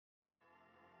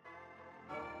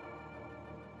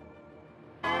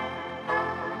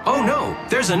Oh no,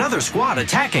 there's another squad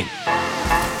attacking.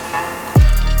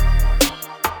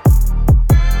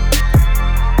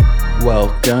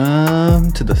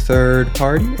 Welcome to the Third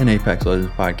Party, an Apex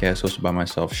Legends podcast hosted by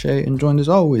myself, Shay, and joined as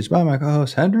always by my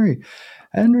co-host, Henry.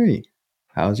 Henry,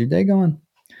 how's your day going?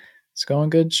 It's going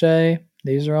good, Shay.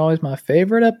 These are always my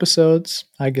favorite episodes.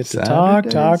 I get to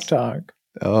talk.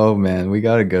 Oh man, we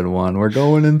got a good one. We're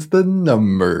going into the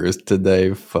numbers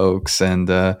today, folks,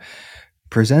 and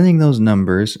presenting those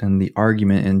numbers and the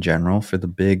argument in general for the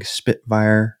big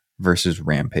Spitfire versus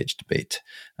Rampage debate.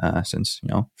 Since,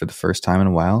 for the first time in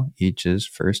a while, each is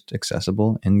first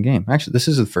accessible in-game. Actually, this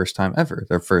is the first time ever.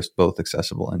 They're first both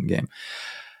accessible in-game.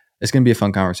 It's going to be a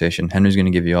fun conversation. Henry's going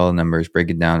to give you all the numbers, break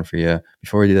it down for you.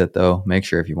 Before we do that, though, make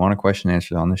sure if you want a question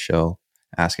answered on the show,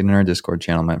 ask it in our Discord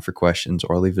channel meant for questions,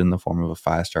 or leave it in the form of a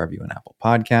 5-star review on Apple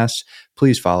Podcasts.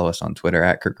 Please follow us on Twitter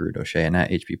at KirkRudoShay and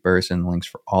at HP Burson. Links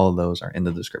for all of those are in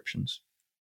the descriptions.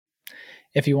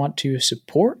 If you want to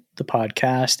support the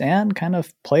podcast and kind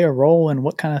of play a role in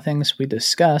what kind of things we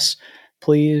discuss,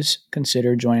 please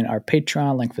consider joining our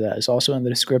Patreon. Link for that is also in the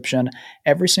description.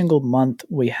 Every single month,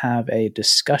 we have a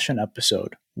discussion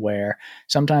episode where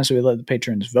sometimes we let the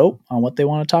patrons vote on what they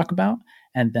want to talk about,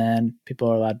 and then people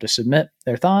are allowed to submit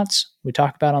their thoughts. We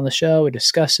talk about it on the show, we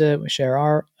discuss it, we share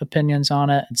our opinions on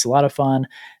it. It's a lot of fun.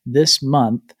 This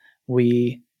month,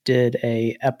 we did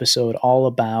a episode all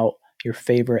about your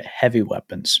favorite heavy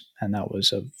weapons, and that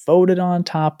was a voted on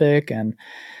topic, and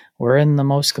we're in the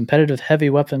most competitive heavy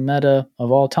weapon meta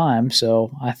of all time,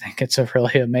 so I think it's a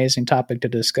really amazing topic to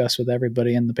discuss with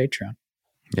everybody in the Patreon.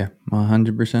 Yeah,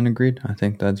 100% agreed. I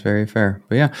think that's very fair.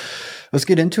 But yeah, let's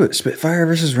get into it. Spitfire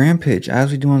versus Rampage.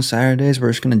 As we do on Saturdays, we're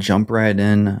just going to jump right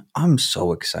in. I'm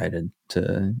so excited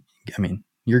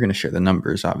you're going to share the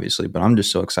numbers, obviously, but I'm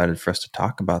just so excited for us to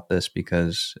talk about this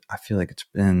because I feel like it's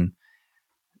been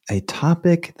a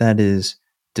topic that is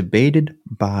debated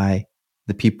by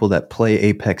the people that play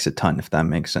Apex a ton, if that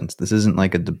makes sense. This isn't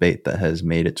like a debate that has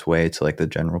made its way to like the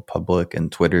general public,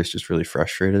 and Twitter is just really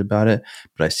frustrated about it.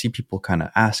 But I see people kind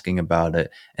of asking about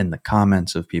it in the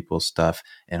comments of people's stuff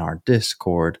in our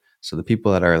Discord. So the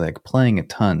people that are like playing a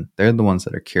ton, they're the ones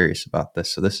that are curious about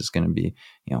this. So this is going to be,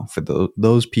 for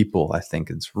those people, I think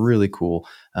it's really cool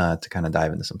to kind of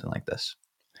dive into something like this.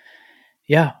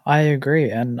 Yeah, I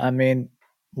agree. And I mean,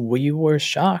 we were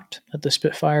shocked that the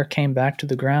Spitfire came back to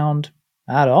the ground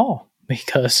at all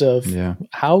because of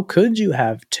how could you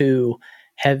have two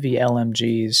heavy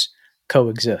LMGs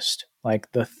coexist?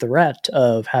 Like the threat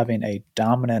of having a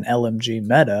dominant LMG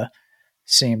meta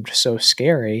seemed so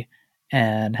scary,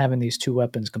 and having these two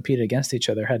weapons compete against each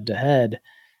other head to head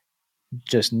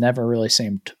just never really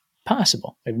seemed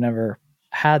possible. They've never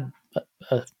had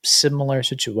a similar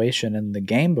situation in the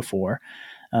game before.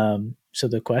 So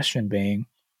the question being,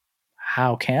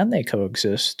 how can they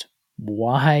coexist?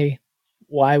 Why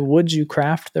would you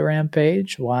craft the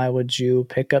Rampage? Why would you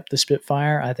pick up the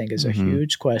Spitfire? I think is a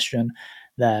huge question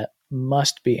that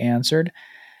must be answered.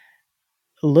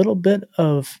 A little bit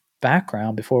of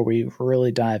background before we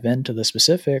really dive into the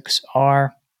specifics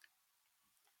are,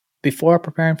 before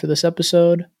preparing for this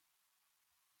episode,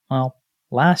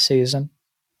 last season,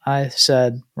 I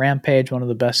said Rampage, one of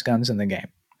the best guns in the game.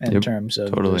 In terms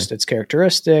of just its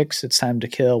characteristics, its time to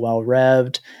kill, well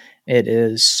revved. It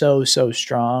is so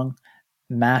strong.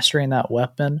 Mastering that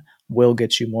weapon will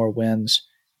get you more wins,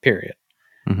 period.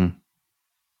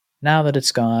 Now that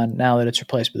it's gone, now that it's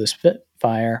replaced with a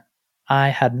Spitfire, I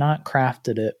had not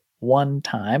crafted it one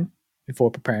time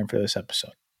before preparing for this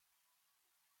episode.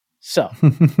 So,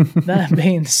 that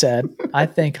being said, I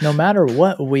think no matter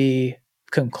what we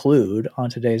conclude on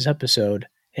today's episode,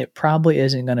 it probably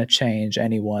isn't going to change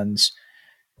anyone's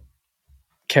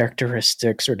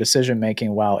characteristics or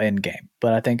decision-making while in-game.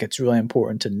 But I think it's really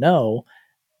important to know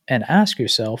and ask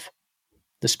yourself,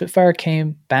 the Spitfire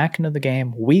came back into the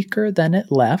game weaker than it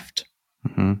left.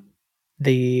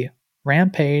 The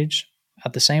Rampage,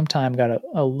 at the same time, got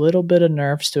a little bit of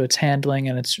nerfs to its handling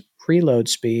and its reload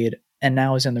speed, and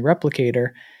now is in the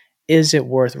Replicator. Is it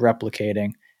worth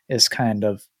replicating is kind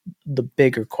of the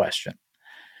bigger question.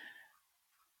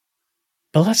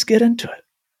 But let's get into it.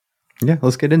 Yeah,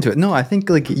 let's get into it. No, I think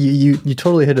like you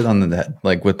totally hit it on the head,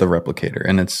 like with the Replicator.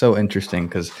 And it's so interesting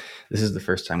because this is the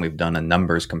first time we've done a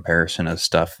numbers comparison of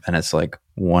stuff. And it's like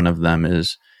one of them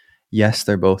is, yes,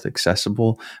 they're both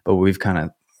accessible, but we're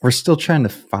still trying to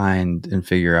find and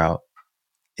figure out,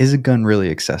 is a gun really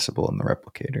accessible in the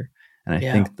Replicator? And I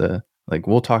think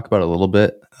we'll talk about it a little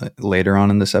bit later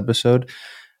on in this episode,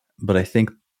 but I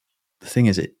think the thing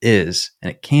is, it is,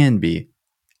 and it can be.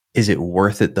 Is it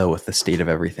worth it though with the state of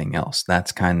everything else?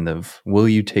 That's kind of, will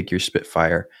you take your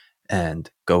Spitfire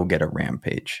and go get a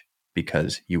Rampage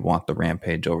because you want the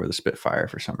Rampage over the Spitfire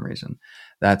for some reason?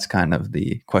 That's kind of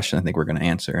the question I think we're going to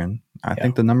answer, and I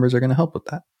think the numbers are going to help with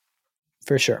that.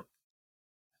 For sure.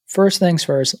 First things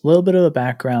first, a little bit of a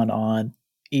background on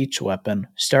each weapon,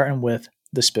 starting with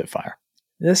the Spitfire.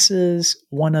 This is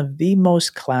one of the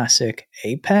most classic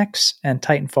Apex and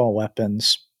Titanfall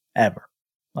weapons ever.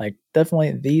 Like,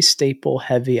 definitely the staple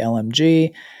heavy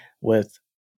LMG with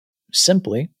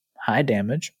simply high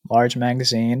damage, large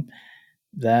magazine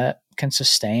that can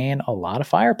sustain a lot of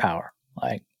firepower.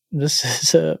 Like, this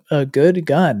is a good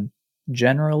gun,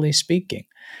 generally speaking.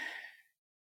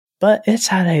 But it's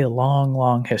had a long,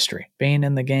 long history. Being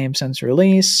in the game since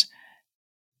release,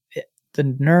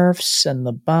 the nerfs and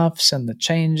the buffs and the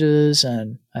changes,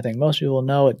 and I think most people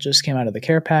know it just came out of the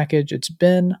care package. It's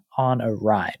been on a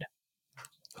ride.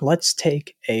 Let's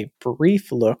take a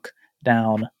brief look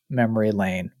down memory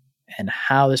lane and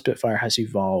how the Spitfire has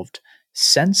evolved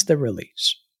since the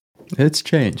release. It's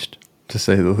changed, to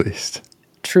say the least.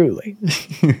 Truly.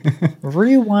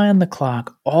 Rewind the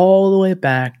clock all the way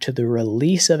back to the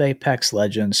release of Apex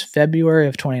Legends, February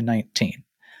of 2019.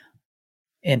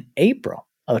 In April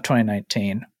of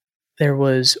 2019, there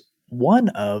was one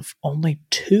of only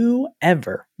 2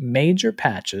 ever major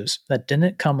patches that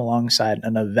didn't come alongside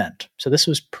an event. So this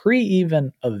was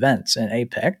pre-even events in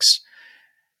Apex.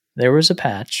 There was a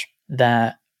patch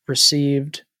that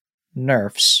received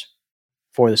nerfs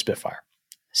for the Spitfire.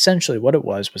 Essentially what it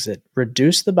was it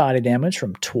reduced the body damage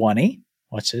from 20,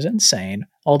 which is insane,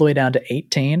 all the way down to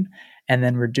 18, and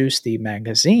then reduced the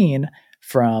magazine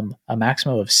from a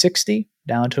maximum of 60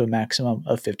 down to a maximum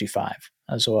of 55,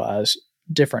 as well as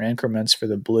different increments for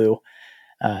the blue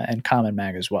and common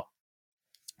mag as well.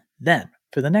 Then,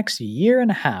 for the next year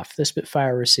and a half, the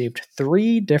Spitfire received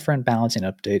 3 different balancing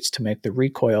updates to make the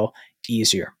recoil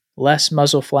easier. Less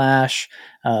muzzle flash,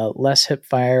 less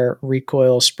hipfire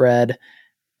recoil spread,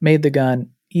 made the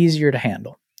gun easier to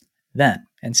handle. Then,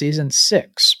 in Season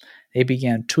 6, they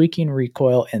began tweaking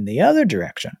recoil in the other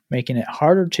direction, making it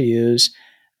harder to use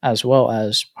as well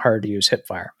as hard to use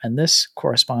hipfire. And this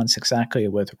corresponds exactly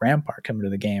with Rampart coming to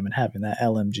the game and having that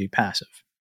LMG passive.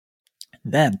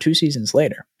 Then, 2 seasons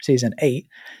later, Season 8,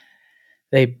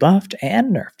 they buffed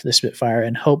and nerfed the Spitfire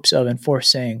in hopes of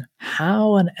enforcing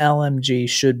how an LMG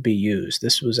should be used.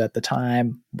 This was at the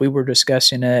time we were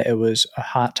discussing it. It was a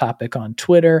hot topic on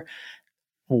Twitter.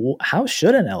 How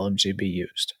should an LMG be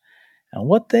used? And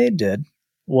what they did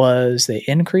was they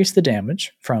increased the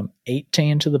damage from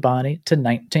 18 to the body to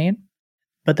 19,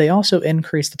 but they also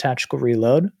increased the tactical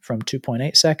reload from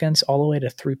 2.8 seconds all the way to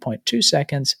 3.2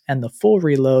 seconds, and the full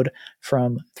reload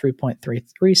from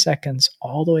 3.33 seconds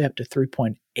all the way up to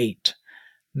 3.8.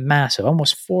 Massive,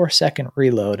 almost 4-second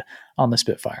reload on the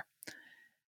Spitfire.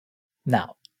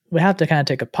 Now, we have to kind of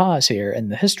take a pause here in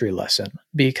the history lesson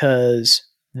because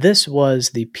this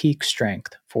was the peak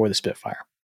strength for the Spitfire.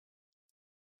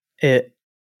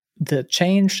 The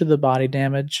change to the body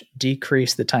damage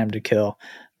decreased the time to kill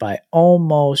by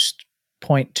almost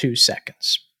 0.2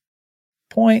 seconds.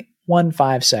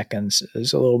 0.15 seconds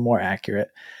is a little more accurate.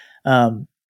 And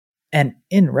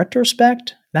in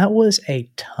retrospect, that was a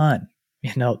ton.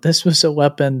 This was a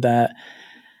weapon that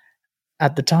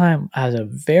at the time had a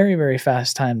very, very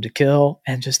fast time to kill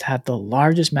and just had the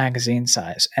largest magazine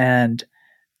size. And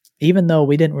even though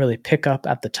we didn't really pick up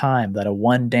at the time that a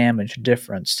 1 damage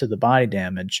difference to the body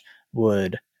damage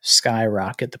would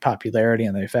skyrocket the popularity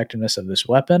and the effectiveness of this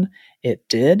weapon, it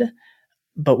did.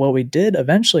 But what we did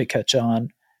eventually catch on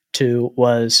to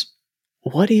was,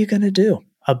 what are you going to do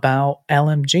about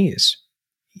LMGs?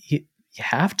 You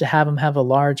have to have them have a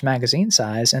large magazine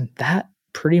size, and that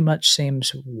pretty much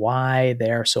seems why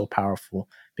they're so powerful,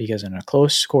 because in a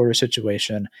close quarter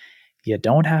situation, you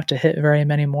don't have to hit very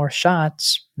many more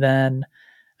shots than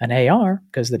an AR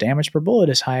because the damage per bullet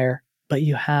is higher, but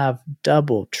you have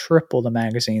double, triple the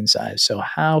magazine size. So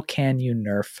how can you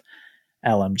nerf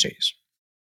LMGs?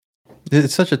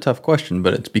 It's such a tough question,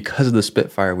 but it's because of the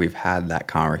Spitfire we've had that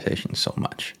conversation so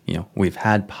much. We've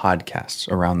had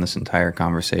podcasts around this entire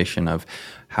conversation of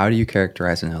how do you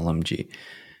characterize an LMG?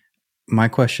 My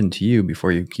question to you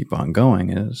before you keep on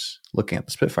going is, looking at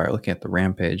the Spitfire, looking at the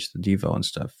Rampage, the Devo and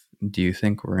stuff, do you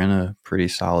think we're in a pretty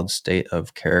solid state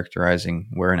of characterizing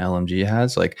where an LMG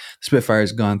has? Like, Spitfire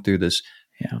has gone through this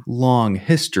long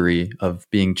history of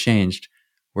being changed.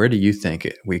 Where do you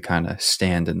think we kind of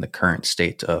stand in the current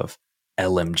state of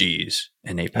LMGs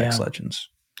in Apex Legends?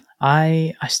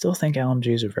 I still think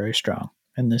LMGs are very strong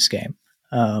in this game.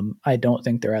 I don't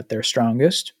think they're at their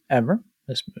strongest ever.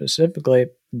 Specifically, at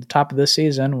the top of this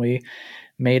season, we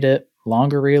made it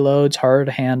longer reloads, harder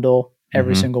to handle,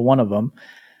 every single one of them.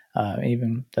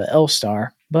 even the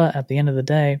L-Star. But at the end of the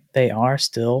day, they are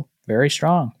still very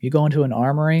strong. You go into an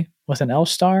armory with an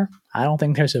L-Star, I don't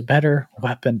think there's a better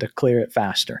weapon to clear it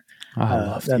faster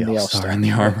than the L-Star in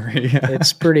the armory.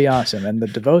 It's pretty awesome. And the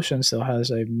Devotion still has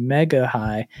a mega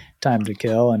high time to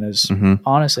kill and is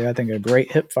honestly, I think, a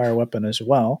great hip fire weapon as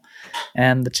well.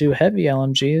 And the two heavy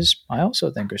LMGs, I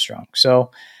also think, are strong.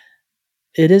 So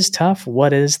it is tough.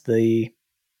 What's the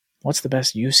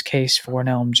best use case for an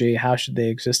LMG? How should they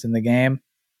exist in the game?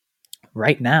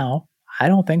 Right now, I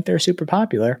don't think they're super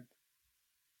popular.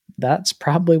 That's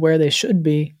probably where they should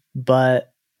be,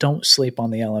 but don't sleep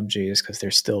on the LMGs because they're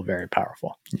still very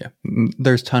powerful. Yeah,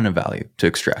 there's a ton of value to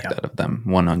extract out of them,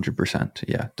 100%.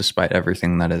 Yeah, despite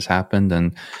everything that has happened.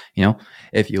 And,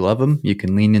 if you love them, you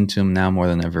can lean into them now more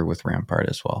than ever with Rampart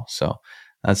as well. So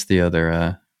that's the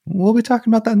other... we'll be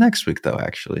talking about that next week, though,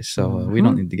 actually. So we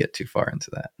don't need to get too far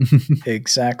into that.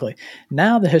 Exactly.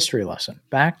 Now the history lesson.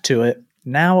 Back to it.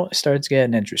 Now it starts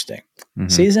getting interesting.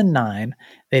 Season 9,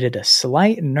 they did a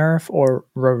slight nerf or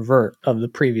revert of the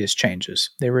previous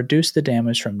changes. They reduced the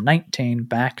damage from 19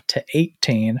 back to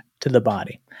 18 to the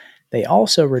body. They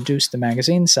also reduced the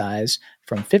magazine size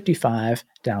from 55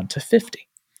 down to 50.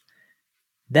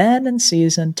 Then in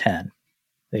Season 10,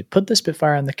 they put the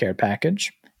Spitfire in the care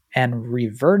package and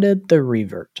reverted the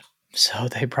revert. So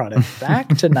they brought it back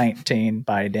to 19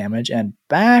 body damage and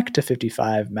back to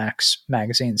 55 max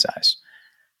magazine size.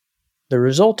 The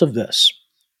result of this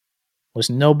was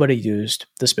nobody used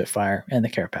the Spitfire in the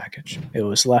care package. It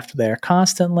was left there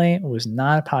constantly. It was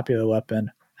not a popular weapon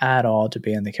at all to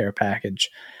be in the care package.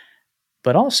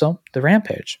 But also, the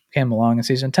Rampage came along in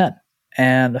Season 10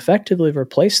 and effectively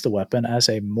replaced the weapon as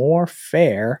a more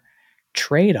fair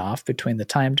trade-off between the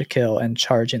time to kill and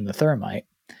charging the thermite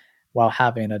while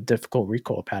having a difficult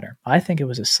recoil pattern. I think it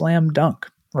was a slam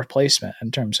dunk replacement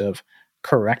in terms of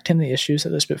correcting the issues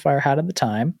that the Spitfire had at the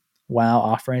time while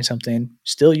offering something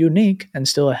still unique and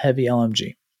still a heavy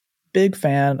LMG. Big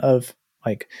fan of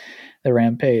the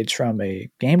Rampage from a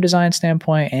game design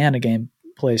standpoint and a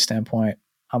gameplay standpoint.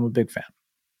 I'm a big fan.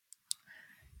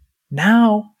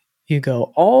 Now you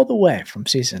go all the way from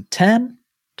Season 10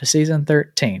 to Season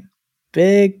 13.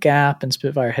 Big gap in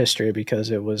Spitfire history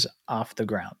because it was off the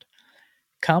ground.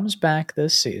 Comes back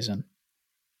this season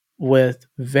with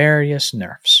various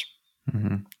nerfs.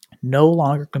 No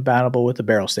longer compatible with the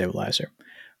barrel stabilizer.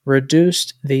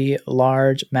 Reduced the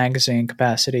large magazine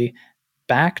capacity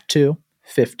back to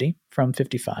 50 from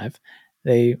 55.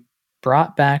 They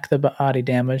brought back the body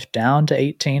damage down to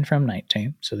 18 from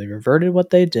 19. So they reverted what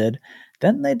they did.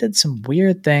 Then they did some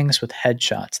weird things with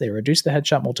headshots. They reduced the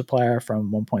headshot multiplier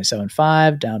from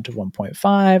 1.75 down to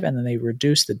 1.5, and then they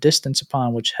reduced the distance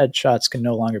upon which headshots can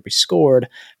no longer be scored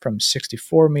from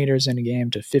 64 meters in a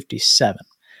game to 57.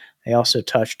 They also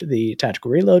touched the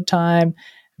tactical reload time,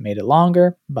 made it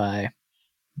longer by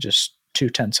just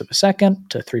 0.2 of a second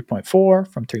to 3.4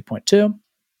 from 3.2.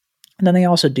 And then they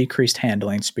also decreased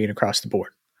handling speed across the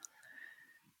board.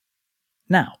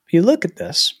 Now, you look at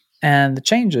this, and the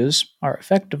changes are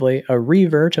effectively a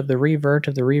revert of the revert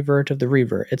of the revert of the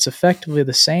revert. It's effectively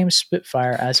the same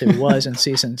Spitfire as it was in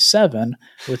Season 7,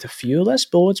 with a few less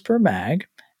bullets per mag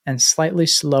and slightly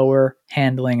slower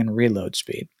handling and reload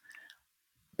speed.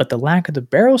 But the lack of the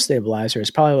barrel stabilizer is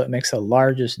probably what makes the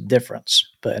largest difference.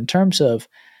 But in terms of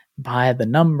by the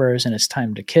numbers and its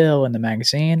time to kill in the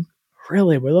magazine,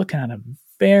 really we're looking at a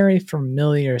very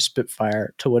familiar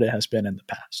Spitfire to what it has been in the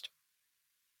past.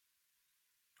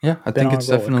 Yeah, I think it's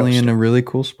definitely in a really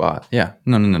cool spot. Yeah,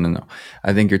 no.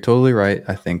 I think you're totally right.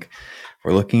 I think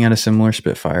we're looking at a similar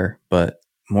Spitfire, but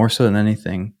more so than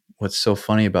anything, what's so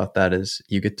funny about that is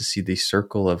you get to see the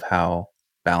circle of how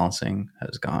balancing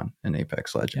has gone in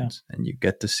Apex Legends. Yeah. And you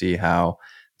get to see how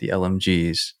the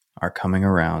LMGs are coming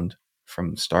around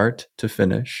from start to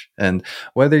finish. And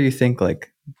whether you think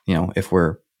if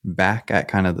we're back at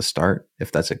kind of the start,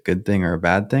 if that's a good thing or a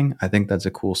bad thing, I think that's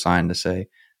a cool sign to say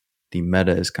the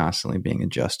meta is constantly being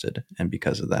adjusted. And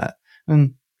because of that,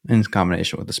 and in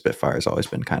combination with the Spitfire, has always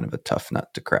been kind of a tough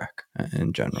nut to crack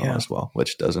in general as well,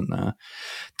 which doesn't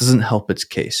help its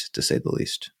case, to say the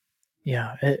least.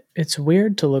 Yeah, it's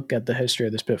weird to look at the history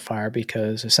of the Spitfire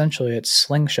because essentially it's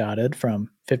slingshotted from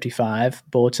 55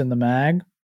 bullets in the mag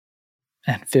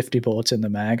and 50 bullets in the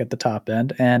mag at the top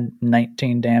end and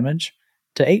 19 damage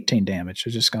to 18 damage.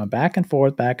 It's just gone back and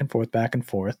forth, back and forth, back and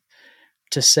forth.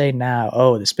 To say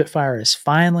now, the Spitfire is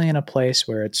finally in a place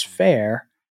where it's fair,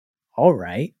 all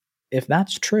right. If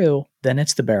that's true, then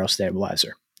it's the barrel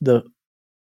stabilizer. The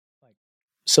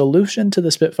solution to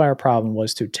the Spitfire problem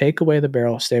was to take away the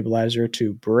barrel stabilizer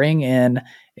to bring in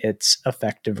its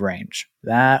effective range.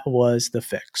 That was the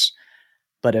fix.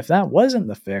 But if that wasn't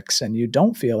the fix and you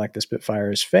don't feel like the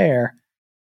Spitfire is fair,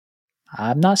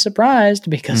 I'm not surprised,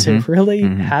 because it really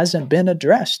hasn't been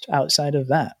addressed outside of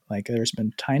that. Like, there's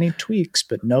been tiny tweaks,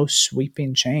 but no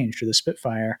sweeping change to the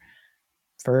Spitfire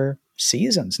for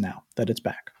seasons now that it's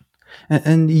back.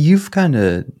 And you've kind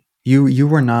of, you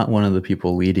were not one of the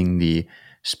people leading the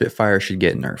Spitfire should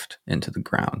get nerfed into the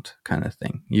ground kind of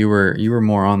thing. You were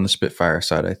more on the Spitfire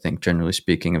side, I think, generally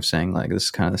speaking, of saying like, this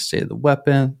is kind of the state of the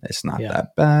weapon. It's not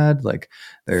that bad. Like,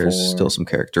 there's still some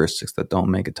characteristics that don't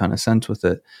make a ton of sense with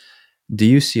it. Do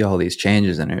you see all these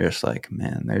changes and you're just like,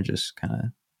 man, they're just kind of,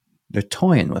 they're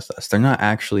toying with us. They're not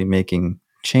actually making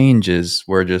changes.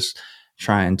 We're just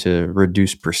trying to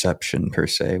reduce perception per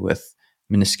se with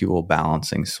minuscule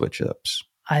balancing switch ups.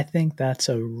 I think that's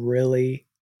a really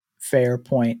fair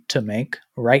point to make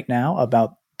right now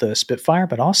about the Spitfire,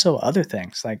 but also other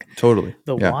things like totally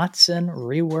the Wattson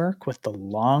rework with the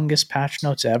longest patch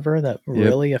notes ever that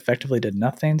really effectively did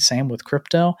nothing. Same with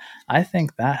Crypto. I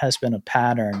think that has been a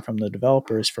pattern from the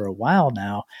developers for a while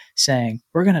now, saying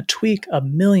we're going to tweak a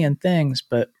million things,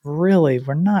 but really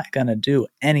we're not going to do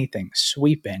anything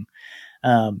sweeping.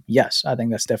 Yes, I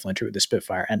think that's definitely true with the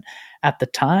Spitfire. And at the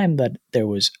time that there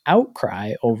was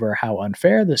outcry over how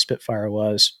unfair the Spitfire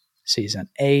was, season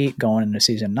 8 going into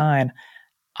season 9,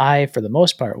 I, for the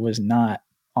most part, was not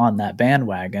on that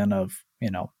bandwagon of,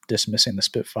 dismissing the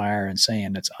Spitfire and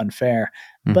saying it's unfair.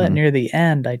 But near the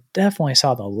end, I definitely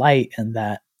saw the light in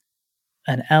that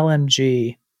an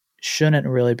LMG shouldn't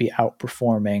really be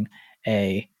outperforming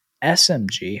a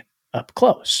SMG up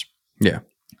close. Yeah.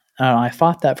 I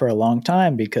fought that for a long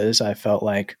time because I felt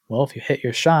like, well, if you hit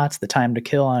your shots, the time to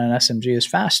kill on an SMG is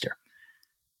faster.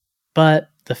 But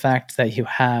the fact that you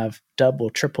have double,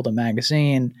 triple the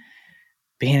magazine,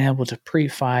 being able to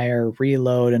pre-fire,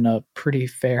 reload in a pretty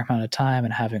fair amount of time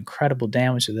and have incredible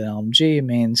damage with an LMG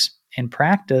means in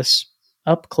practice,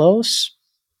 up close,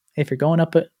 if you're going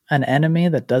up an enemy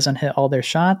that doesn't hit all their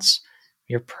shots,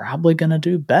 you're probably going to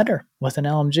do better with an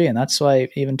LMG. And that's why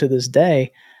even to this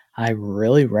day, I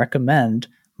really recommend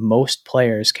most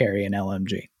players carry an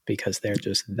LMG because they're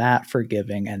just that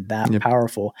forgiving and that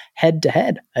powerful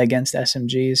head-to-head against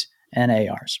SMGs and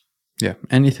ARs. Yeah,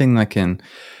 anything that can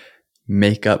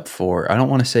make up for, I don't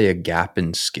want to say a gap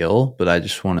in skill, but I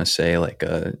just want to say like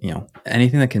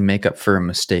anything that can make up for a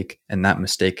mistake, and that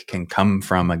mistake can come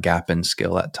from a gap in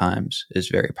skill at times, is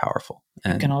very powerful.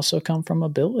 And it can also come from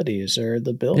abilities or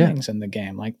the buildings in the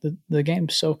game. Like the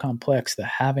game's so complex that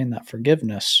having that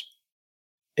forgiveness,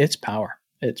 it's power.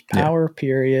 It's power,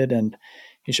 period, and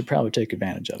you should probably take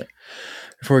advantage of it.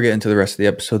 Before we get into the rest of the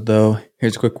episode, though,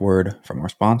 here's a quick word from our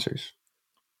sponsors.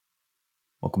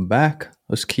 Welcome back.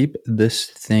 Let's keep this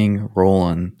thing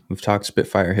rolling. We've talked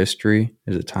Spitfire history.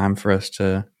 Is it time for us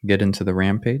to get into the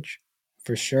Rampage?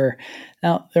 For sure.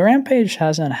 Now, the Rampage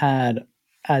hasn't had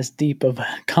as deep of a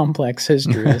complex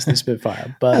history as the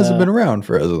Spitfire, but hasn't been around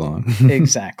for as long.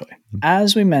 Exactly.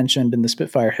 As we mentioned in the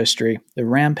Spitfire history, the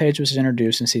Rampage was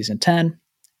introduced in season 10,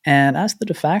 and as the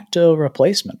de facto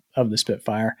replacement of the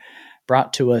Spitfire,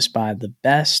 brought to us by the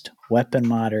best weapon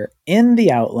modder in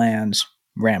the Outlands,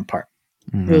 Rampart.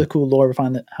 Really cool lore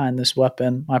behind this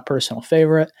weapon. My personal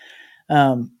favorite.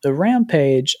 The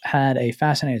Rampage had a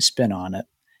fascinating spin on it.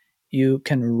 You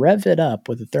can rev it up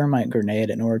with a thermite grenade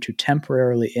in order to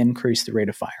temporarily increase the rate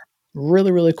of fire.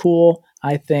 Really, really cool.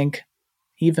 I think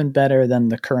even better than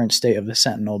the current state of the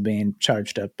Sentinel being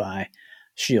charged up by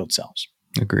shield cells.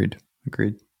 Agreed.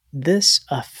 This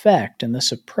effect and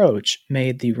this approach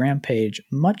made the Rampage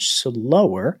much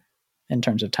slower in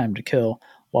terms of time to kill,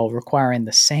 while requiring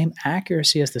the same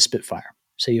accuracy as the Spitfire.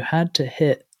 So you had to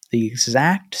hit the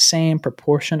exact same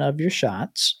proportion of your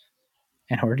shots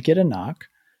in order to get a knock.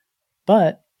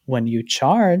 But when you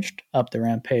charged up the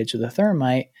Rampage with a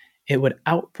thermite, it would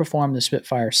outperform the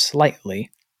Spitfire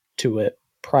slightly to it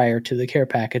prior to the care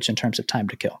package in terms of time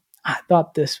to kill. I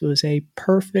thought this was a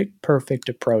perfect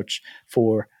approach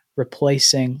for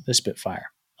replacing the Spitfire,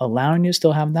 allowing you to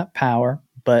still have that power,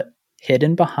 but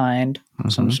hidden behind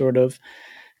some sort of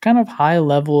kind of high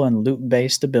level and loot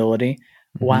based ability,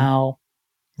 while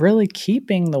really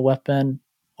keeping the weapon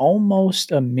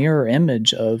almost a mirror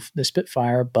image of the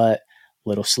Spitfire, but a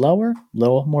little slower, a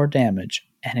little more damage.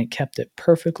 And it kept it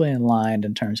perfectly in line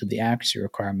in terms of the accuracy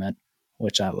requirement,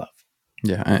 which I love.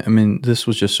 Yeah, I mean, this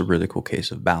was just a really cool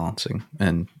case of balancing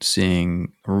and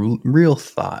seeing real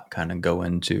thought kind of go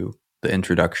into the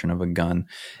introduction of a gun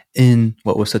in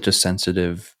what was such a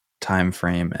sensitive time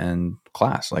frame and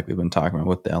class, like we've been talking about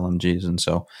with the LMGs. And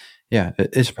so, yeah,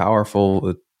 it's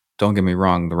powerful. Don't get me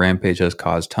wrong, the Rampage has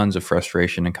caused tons of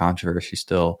frustration and controversy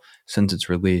still since its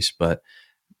release, but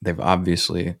they've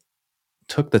obviously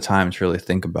took the time to really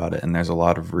think about it, and there's a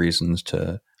lot of reasons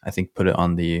to, I think, put it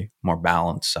on the more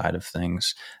balanced side of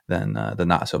things than the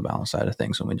not so balanced side of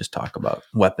things when we just talk about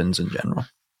weapons in general.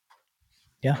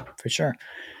 Yeah, for sure.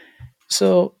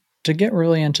 So to get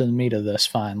really into the meat of this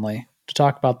finally, to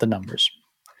talk about the numbers,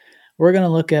 we're going to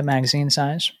look at magazine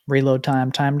size, reload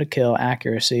time, time to kill,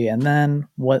 accuracy, and then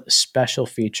what special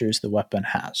features the weapon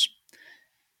has.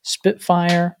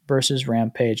 Spitfire versus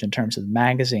Rampage in terms of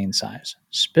magazine size.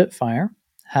 Spitfire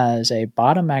has a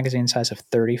bottom magazine size of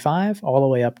 35 all the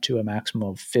way up to a maximum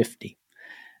of 50.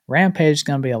 Rampage is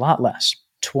going to be a lot less,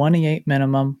 28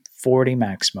 minimum, 40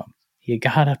 maximum. You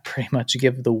got to pretty much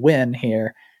give the win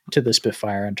here to the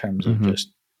Spitfire in terms of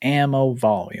just ammo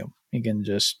volume. You can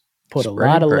just put a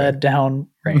lot of lead down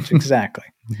range. Exactly.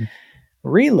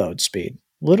 Reload speed,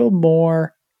 little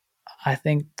more, I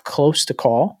think, close to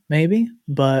call, maybe,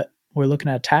 but we're looking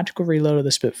at a tactical reload of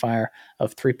the Spitfire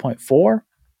of 3.4,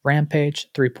 Rampage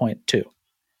 3.2.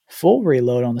 Full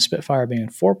reload on the Spitfire being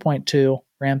 4.2,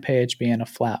 Rampage being a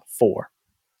flat 4.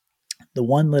 The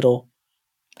one little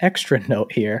extra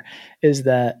note here is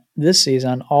that this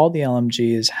season, all the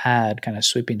LMGs had kind of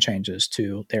sweeping changes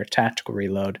to their tactical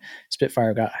reload.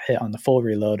 Spitfire got hit on the full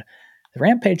reload. The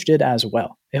Rampage did as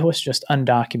well. It was just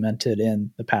undocumented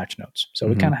in the patch notes. So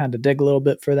we kind of had to dig a little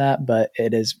bit for that, but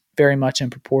it is very much in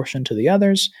proportion to the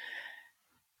others.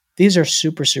 These are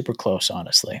super, super close,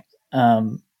 honestly.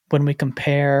 When we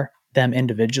compare them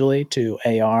individually to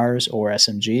ARs or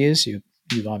SMGs, you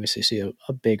obviously see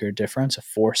a bigger difference. A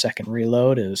 4-second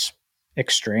reload is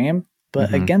extreme,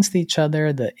 but against each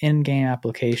other, the in-game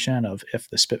application of if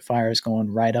the Spitfire is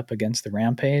going right up against the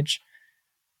Rampage,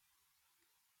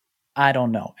 I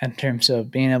don't know. In terms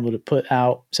of being able to put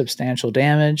out substantial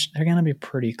damage, they're going to be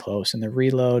pretty close, and the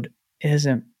reload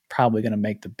isn't probably going to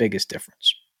make the biggest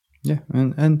difference. Yeah,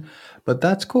 but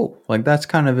that's cool. Like, that's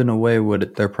kind of in a way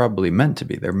what they're probably meant to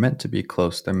be. They're meant to be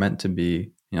close. They're meant to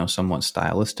be, somewhat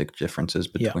stylistic differences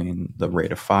between the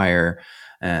rate of fire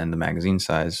and the magazine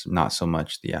size, not so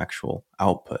much the actual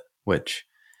output, which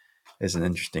is an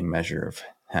interesting measure of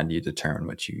how do you determine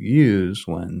what you use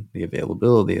when the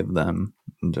availability of them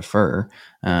differ.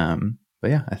 But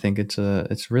yeah, I think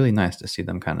it's really nice to see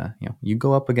them kind of, you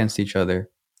go up against each other,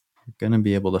 you're going to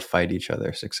be able to fight each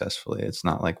other successfully. It's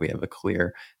not like we have a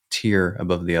clear tier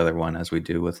above the other one as we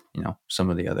do with, some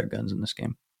of the other guns in this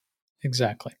game.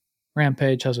 Exactly.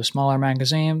 Rampage has a smaller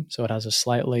magazine, so it has a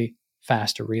slightly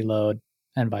faster reload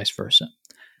and vice versa.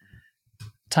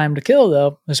 Time to kill,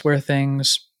 though, is where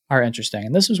things are interesting.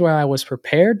 And this is where I was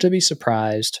prepared to be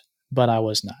surprised, but I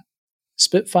was not.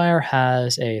 Spitfire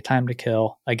has a time to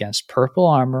kill against purple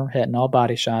armor, hitting all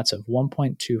body shots of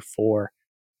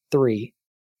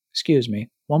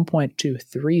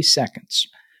 1.23 seconds.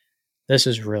 This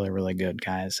is really, really good,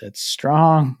 guys. It's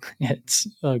strong. It's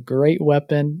a great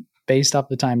weapon based off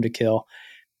the time to kill.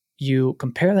 You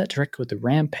compare that directly with the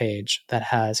Rampage that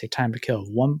has a time to kill of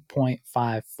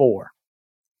 1.54.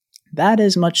 That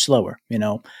is much slower.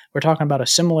 We're talking about a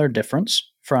similar difference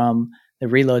from the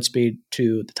reload speed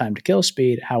to the time to kill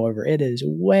speed. However, it is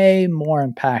way more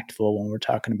impactful when we're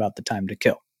talking about the time to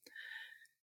kill.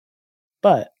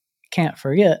 But can't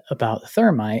forget about the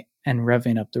thermite and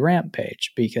revving up the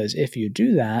Rampage, because if you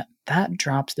do that, that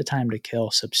drops the time to kill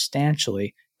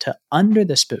substantially to under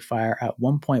the Spitfire at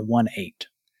 1.18.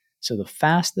 So the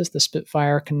fastest the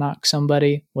Spitfire can knock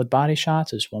somebody with body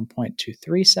shots is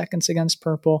 1.23 seconds against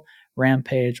purple,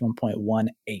 Rampage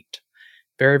 1.18.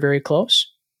 Very, very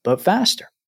close, but faster.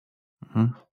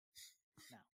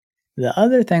 The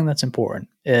other thing that's important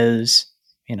is,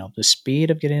 the speed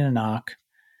of getting a knock,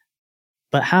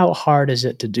 but how hard is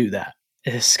it to do that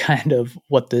is kind of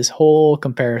what this whole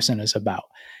comparison is about.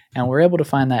 And we're able to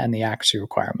find that in the accuracy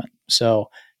requirement. So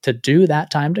to do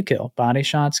that time to kill, body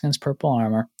shots against purple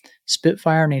armor,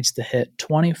 Spitfire needs to hit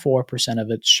 24% of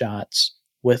its shots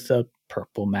with a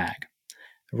purple mag.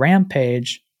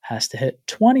 Rampage has to hit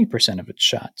 20% of its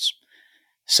shots.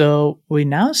 So we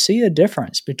now see a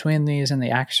difference between these and the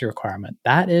accuracy requirement.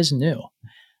 That is new.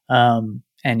 And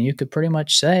you could pretty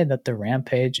much say that the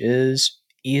Rampage is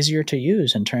easier to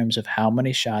use in terms of how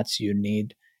many shots you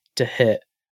need to hit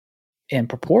in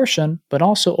proportion, but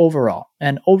also overall.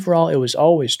 And overall, it was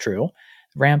always true.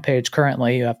 Rampage,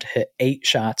 currently, you have to hit 8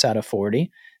 shots out of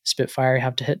 40. Spitfire, you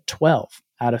have to hit 12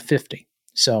 out of 50.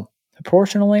 So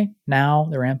proportionally, now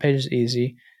the Rampage is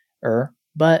easier,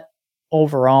 but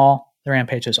overall, the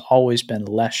Rampage has always been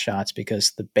less shots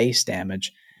because the base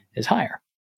damage is higher.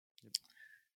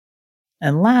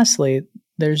 And lastly,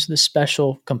 there's the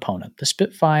special component. The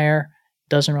Spitfire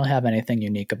doesn't really have anything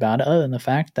unique about it other than the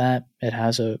fact that it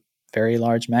has a very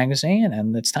large magazine,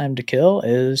 and its time to kill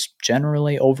is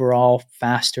generally overall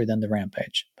faster than the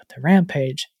Rampage. But the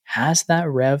Rampage has that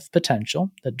rev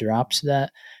potential that drops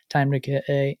that time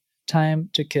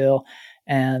to kill,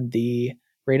 and the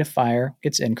rate of fire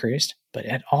gets increased, but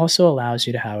it also allows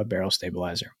you to have a barrel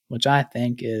stabilizer, which I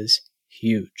think is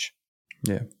huge.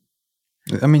 Yeah.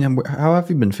 I mean, how have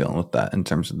you been feeling with that in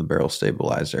terms of the barrel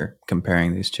stabilizer,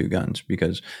 comparing these two guns?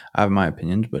 Because I have my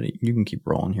opinions, but you can keep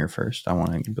rolling here first. I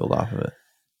want to build off of it.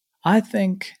 I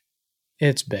think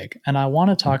it's big. And I want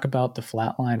to talk about the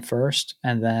Flatline first,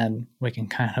 and then we can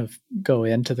kind of go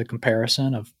into the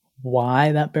comparison of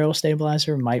why that barrel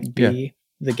stabilizer might be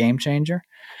the game changer.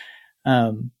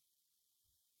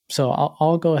 So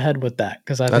I'll go ahead with that,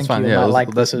 because I think you might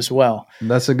like this as well.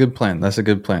 That's a good plan.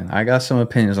 I got some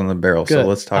opinions on the barrel, so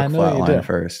let's talk Flatline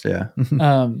first. Yeah.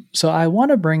 So I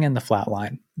want to bring in the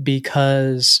Flatline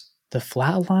because the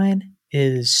Flatline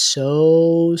is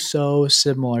so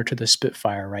similar to the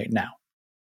Spitfire right now.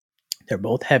 They're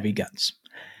both heavy guns.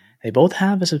 They both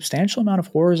have a substantial amount of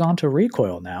horizontal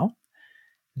recoil now.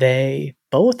 They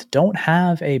both don't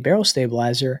have a barrel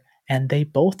stabilizer, and they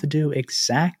both do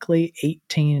exactly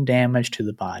 18 damage to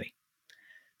the body.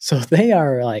 So they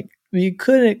are like, you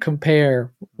couldn't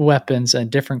compare weapons in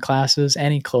different classes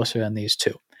any closer than these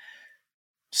two.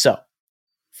 So,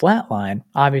 Flatline,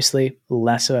 obviously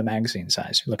less of a magazine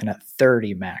size. You're looking at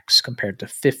 30 max compared to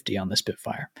 50 on the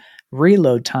Spitfire.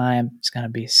 Reload time is going to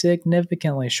be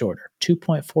significantly shorter.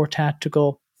 2.4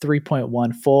 tactical,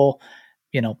 3.1 full.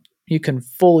 You can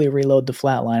fully reload the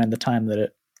Flatline in the time that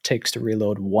it takes to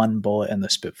reload one bullet in the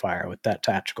Spitfire with that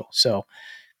tactical. So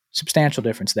substantial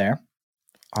difference there.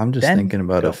 I'm just thinking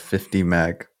about a 50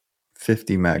 mag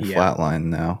Flatline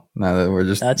now. Now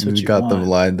that we got them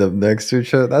lined up next to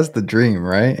each other. That's the dream,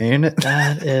 right? Ain't it?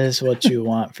 That is what you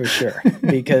want for sure.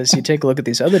 Because you take a look at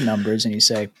these other numbers and you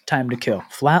say time to kill.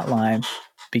 Flatline,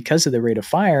 because of the rate of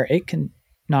fire, it can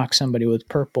knock somebody with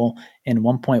purple in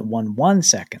 1.11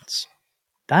 seconds.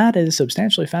 That is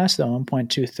substantially faster than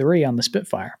 1.23 on the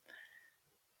Spitfire.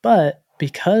 But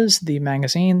because the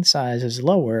magazine size is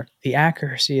lower, the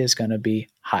accuracy is going to be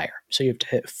higher. So you have to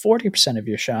hit 40% of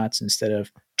your shots instead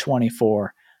of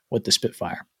 24 with the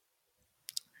Spitfire.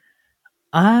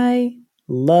 I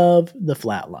love the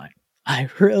Flatline. I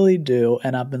really do,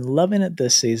 and I've been loving it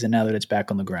this season now that it's back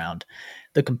on the ground.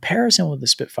 The comparison with the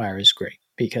Spitfire is great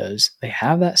because they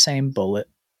have that same bullet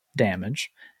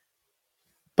damage,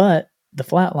 but the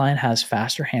Flatline has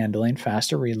faster handling,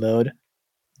 faster reload,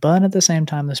 but at the same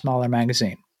time, the smaller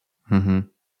magazine. Mm-hmm.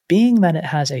 Being that it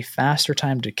has a faster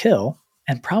time to kill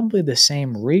and probably the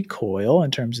same recoil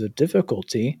in terms of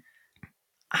difficulty,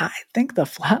 I think the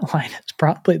Flatline is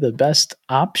probably the best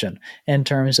option in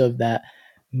terms of that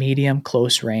medium,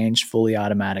 close range, fully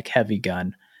automatic heavy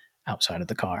gun outside of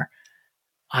the car.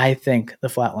 I think the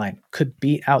Flatline could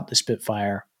beat out the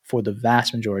Spitfire for the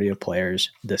vast majority of players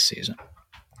this season.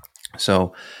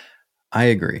 So I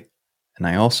agree. And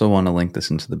I also want to link this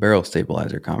into the barrel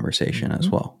stabilizer conversation as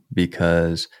well,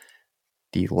 because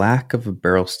the lack of a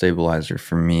barrel stabilizer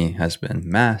for me has been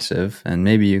massive. And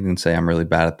maybe you can say I'm really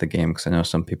bad at the game because I know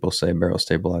some people say barrel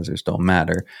stabilizers don't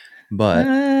matter, but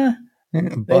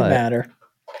they matter.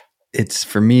 It's,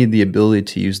 for me, the ability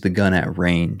to use the gun at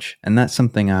range. And that's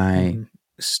something I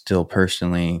still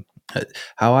personally...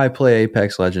 How I play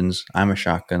Apex Legends, I'm a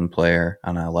shotgun player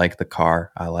and I like the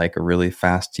car. I like a really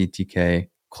fast TTK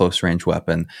close range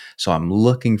weapon. So I'm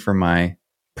looking for my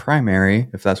primary,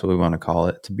 if that's what we want to call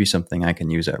it, to be something I can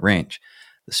use at range.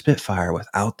 The Spitfire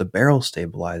without the barrel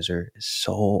stabilizer is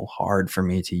so hard for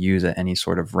me to use at any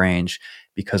sort of range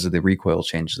because of the recoil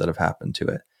changes that have happened to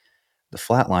it. The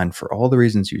Flatline, for all the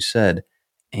reasons you said,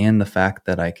 and the fact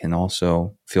that I can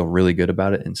also feel really good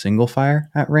about it in single fire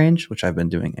at range, which I've been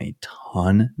doing a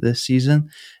ton this season,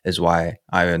 is why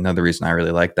another reason I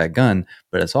really like that gun.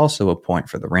 But it's also a point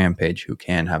for the Rampage, who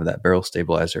can have that barrel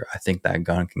stabilizer. I think that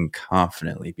gun can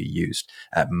confidently be used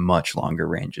at much longer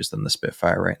ranges than the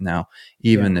Spitfire right now.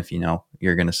 Even if,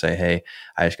 you're going to say, hey,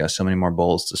 I just got so many more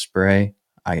bullets to spray.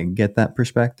 I can get that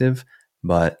perspective,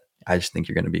 but I just think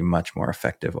you're going to be much more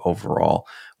effective overall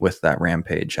with that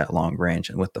Rampage at long range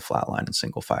and with the Flatline and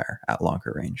single fire at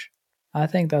longer range. I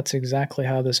think that's exactly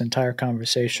how this entire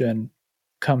conversation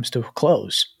comes to a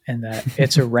close, in that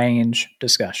it's a range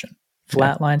discussion.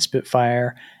 Flatline,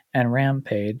 Spitfire, and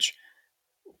Rampage,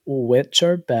 which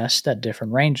are best at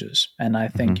different ranges. And I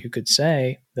think you could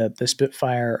say that the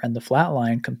Spitfire and the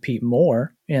Flatline compete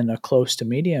more in a close to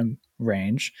medium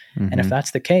range. And if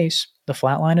that's the case, the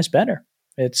Flatline is better.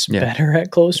 It's better at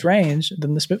close range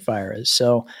than the Spitfire is.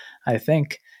 So I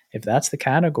think if that's the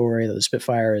category that the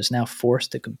Spitfire is now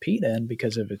forced to compete in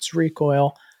because of its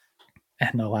recoil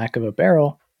and the lack of a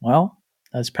barrel, well,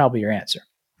 that's probably your answer.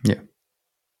 Yeah.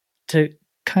 To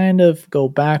kind of go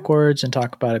backwards and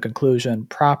talk about a conclusion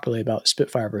properly about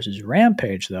Spitfire versus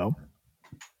Rampage, though,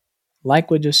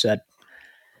 like we just said,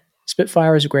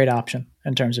 Spitfire is a great option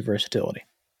in terms of versatility.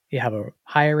 You have a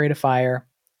higher rate of fire,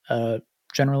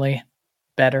 generally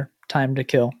better time to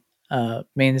kill,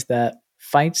 means that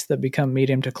fights that become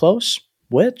medium to close,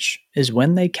 which is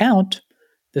when they count,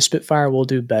 the Spitfire will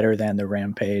do better than the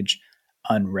Rampage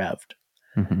unrevved.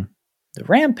 Mm-hmm. The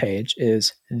Rampage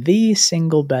is the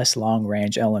single best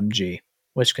long-range LMG,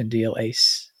 which can deal a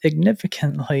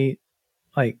significantly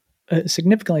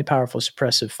powerful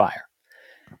suppressive fire.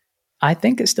 I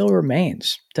think it still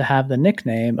remains to have the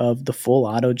nickname of the full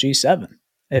auto G7.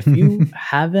 If you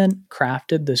haven't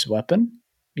crafted this weapon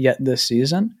yet this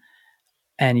season,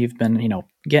 and you've been,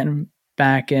 getting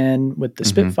back in with the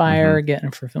Spitfire,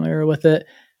 getting familiar with it,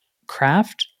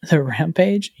 craft the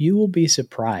Rampage, you will be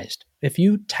surprised. If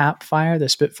you tap fire the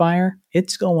Spitfire,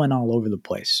 it's going all over the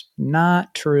place.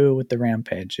 Not true with the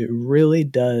Rampage. It really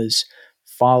does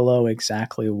follow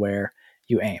exactly where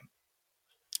you aim.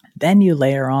 Then you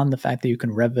layer on the fact that you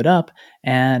can rev it up,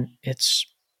 and it's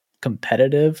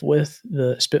competitive with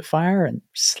the Spitfire and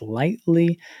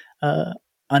slightly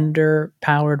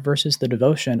underpowered versus the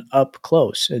Devotion up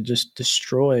close. It just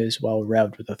destroys while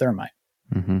revved with the Thermite.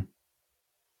 Mm-hmm.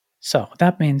 So, with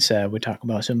that being said, we talk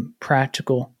about some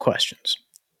practical questions.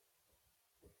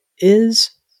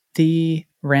 Is the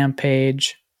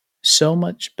Rampage so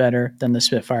much better than the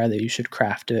Spitfire that you should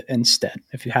craft it instead?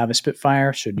 If you have a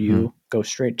Spitfire, should you go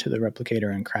straight to the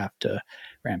Replicator and craft a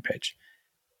Rampage?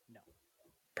 No.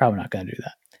 Probably not going to do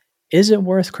that. Is it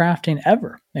worth crafting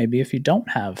ever? Maybe if you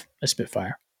don't have a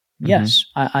Spitfire. Yes,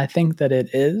 I think that it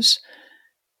is.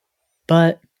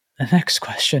 But the next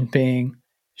question being,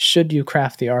 should you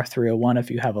craft the R301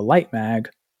 if you have a light mag?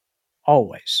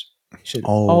 Always. You should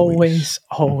always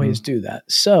do that.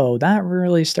 So that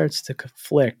really starts to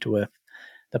conflict with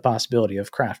the possibility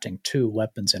of crafting two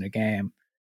weapons in a game.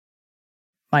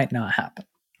 Might not happen.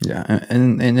 Yeah,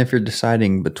 and if you're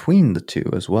deciding between the two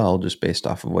as well, just based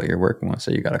off of what you're working with,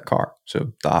 say you got a car,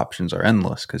 so the options are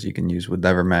endless because you can use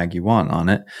whatever mag you want on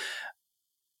it.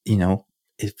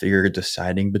 If you're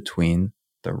deciding between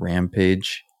the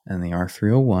Rampage and the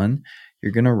R301,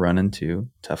 you're going to run into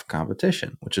tough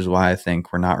competition, which is why I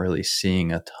think we're not really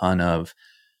seeing a ton of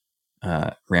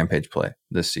Rampage play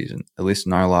this season. At least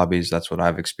in our lobbies, that's what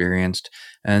I've experienced.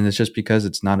 And it's just because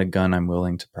it's not a gun I'm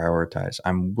willing to prioritize.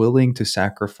 I'm willing to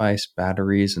sacrifice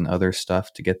batteries and other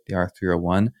stuff to get the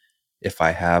R301 if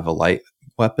I have a light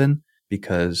weapon,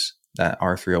 because that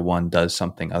R301 does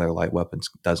something other light weapons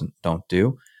don't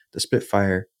do. The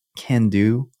Spitfire can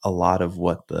do a lot of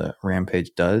what the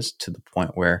Rampage does, to the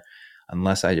point where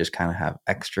unless I just kind of have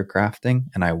extra crafting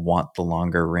and I want the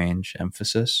longer range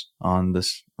emphasis on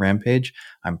this Rampage,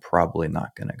 I'm probably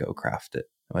not going to go craft it,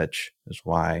 which is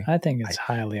why I think it's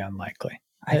highly unlikely.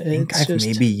 I think I've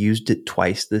maybe used it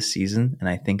twice this season, and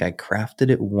I think I crafted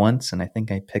it once, and I think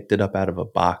I picked it up out of a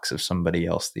box of somebody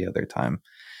else the other time,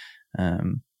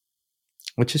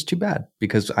 which is too bad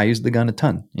because I used the gun a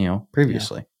ton,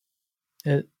 previously.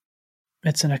 Yeah.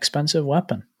 It's an expensive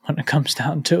weapon when it comes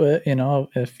down to it.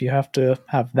 If you have to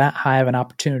have that high of an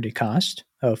opportunity cost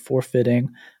of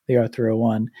forfeiting the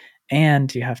R301,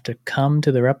 and you have to come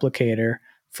to the Replicator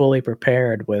fully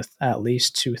prepared with at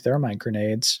least 2 thermite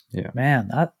grenades,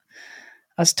 man,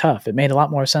 that's tough. It made a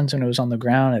lot more sense when it was on the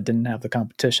ground. It didn't have the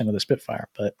competition of the Spitfire,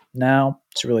 but now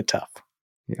it's really tough.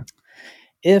 Yeah.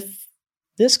 If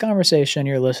this conversation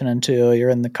you're listening to, you're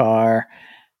in the car,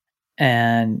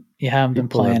 and you haven't been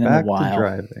playing in a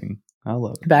while. I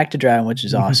love it. Back to driving, which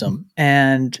is awesome.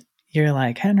 And you're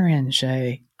like, Henry and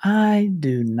Shay, I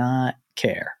do not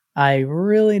care. I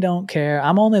really don't care.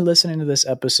 I'm only listening to this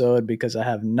episode because I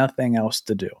have nothing else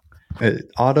to do. It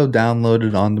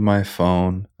auto-downloaded onto my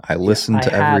phone. I listened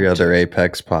to every other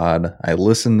Apex pod. I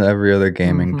listened to every other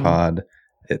gaming pod.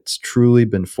 It's truly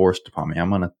been forced upon me.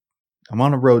 I'm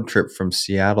on a road trip from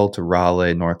Seattle to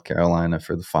Raleigh, North Carolina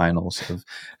for the finals of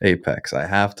Apex. I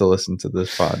have to listen to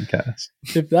this podcast.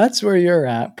 If that's where you're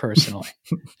at personally,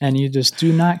 and you just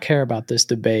do not care about this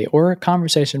debate or a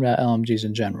conversation about LMGs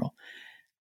in general,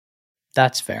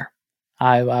 that's fair.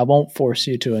 I won't force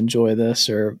you to enjoy this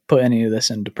or put any of this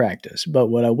into practice. But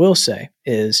what I will say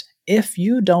is, if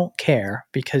you don't care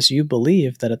because you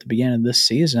believe that at the beginning of this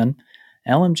season,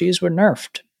 LMGs were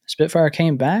nerfed, Spitfire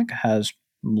came back, has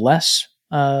less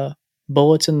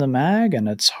bullets in the mag, and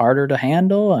it's harder to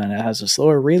handle, and it has a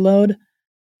slower reload,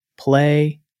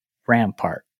 play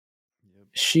Rampart.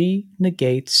 she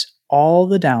negates all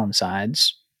the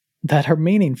downsides that are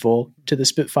meaningful to the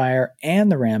Spitfire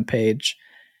and the Rampage.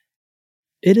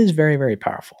 It is very, very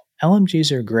powerful.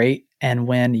 LMGs are great, and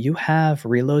when you have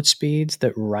reload speeds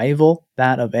that rival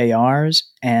that of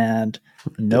ARs and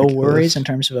no worries in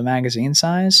terms of a magazine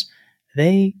size,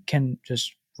 they can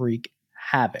just wreak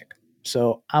havoc.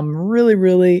 So I'm really,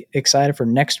 really excited for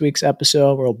next week's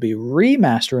episode where we'll be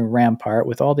remastering Rampart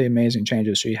with all the amazing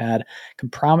changes she had. I can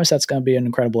promise that's going to be an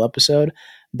incredible episode.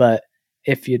 But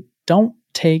if you don't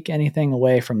take anything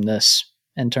away from this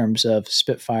in terms of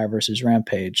Spitfire versus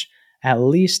Rampage, at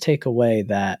least take away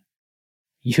that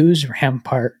use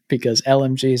Rampart because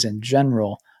LMGs in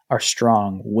general are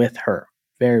strong with her.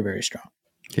 Very, very strong.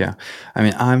 Yeah. I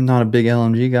mean, I'm not a big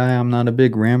LMG guy. I'm not a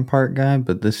big Rampart guy,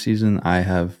 but this season I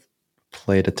have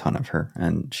played a ton of her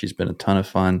and she's been a ton of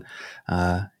fun.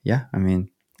 Yeah. I mean,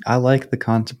 I like the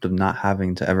concept of not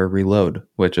having to ever reload,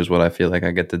 which is what I feel like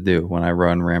I get to do when I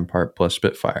run Rampart plus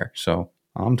Spitfire. So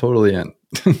I'm totally in.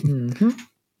 Mm-hmm.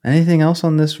 Anything else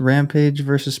on this Rampage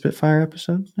versus Spitfire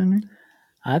episode, Henry?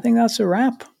 I think that's a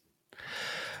wrap.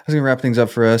 I was going to wrap things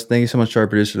up for us. Thank you so much to our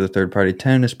producer, The Third Party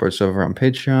 10, who supports us over on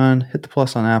Patreon. Hit the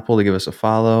plus on Apple to give us a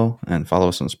follow and follow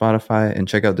us on Spotify and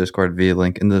check out Discord via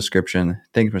link in the description.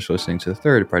 Thank you so much for listening to The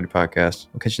Third Party Podcast.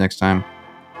 We'll catch you next time.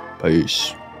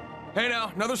 Peace. Hey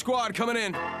now, another squad coming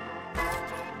in.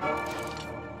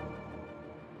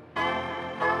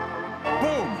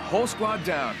 Boom, whole squad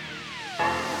down.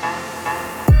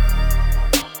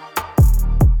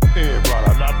 Hey,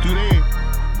 brother, not today.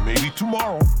 Maybe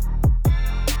tomorrow.